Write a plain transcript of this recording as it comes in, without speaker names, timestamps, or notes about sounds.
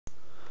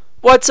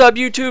What's up,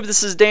 YouTube?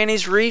 This is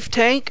Danny's Reef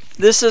Tank.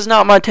 This is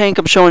not my tank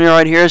I'm showing you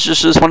right here. It's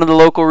just one of the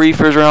local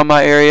reefers around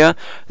my area.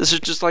 This is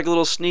just like a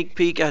little sneak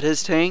peek at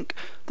his tank.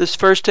 This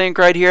first tank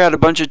right here had a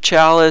bunch of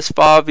chalice,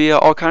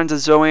 favia, all kinds of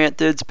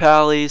zoanthids,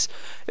 pallies.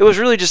 It was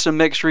really just a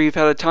mixed reef.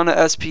 Had a ton of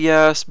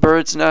SPS,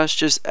 bird's nest,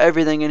 just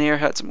everything in here.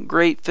 Had some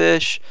great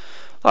fish.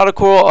 A lot of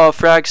cool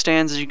frag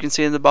stands, as you can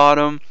see in the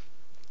bottom.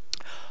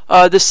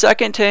 The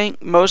second tank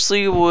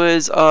mostly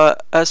was not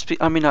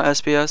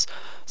SPS,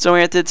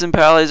 zoanthids and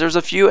pallies. There's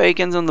a few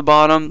akins on the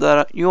bottom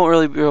that you won't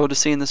really be able to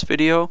see in this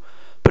video,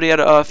 but he had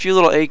a few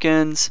little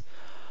akins.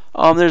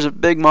 There's a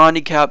big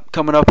Monty cap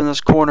coming up in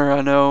this corner. I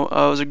know it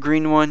was a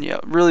green one. Yeah,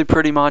 really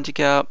pretty Monty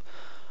cap.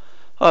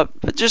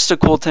 But just a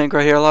cool tank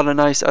right here. A lot of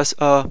nice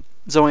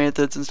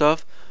zoanthids and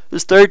stuff.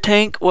 This third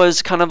tank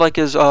was kind of like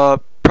his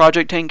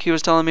project tank he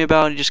was telling me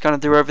about. He just kind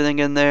of threw everything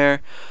in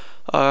there.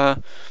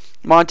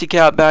 Monty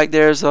cap back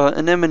there's an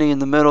anemone in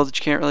the middle that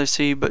you can't really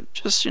see, but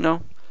just, you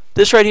know,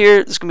 this right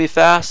here is gonna be a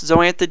fast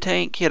zoanthid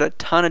tank. He had a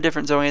ton of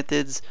different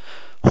zoanthids,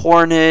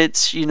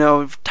 hornets, you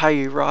know,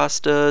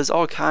 Tyrostas,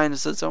 all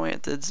kinds of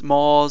zoanthids,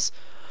 moths.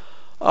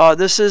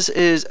 This is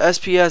his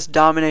SPS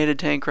dominated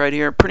tank right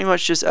here, pretty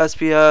much just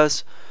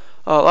SPS.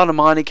 A lot of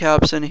Monty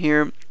caps in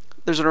here.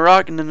 There's an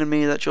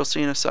arachnid that you'll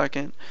see in a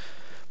second.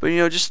 But, you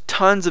know, just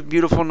tons of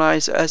beautiful,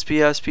 nice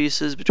SPS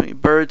pieces between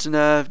bird's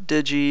nest,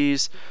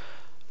 digis.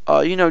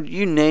 You know,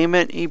 you name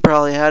it, he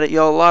probably had it.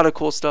 Yo, a lot of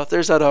cool stuff.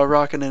 There's that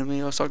rock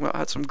anemone I was talking about.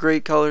 Had some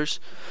great colors.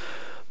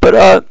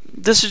 But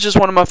this is just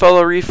one of my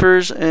fellow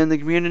reefers in the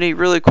community.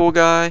 Really cool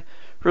guy.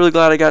 Really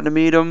glad I got to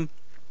meet him.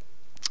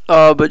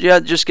 But yeah,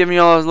 just giving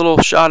y'all a little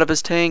shot of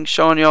his tank,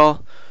 showing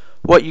y'all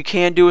what you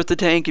can do with the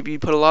tank if you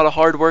put a lot of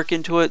hard work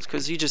into it,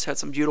 because he just had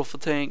some beautiful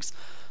tanks.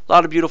 A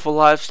lot of beautiful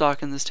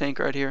livestock in this tank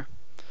right here.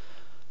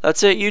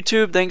 That's it,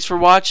 YouTube. Thanks for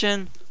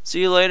watching.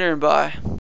 See you later, and bye.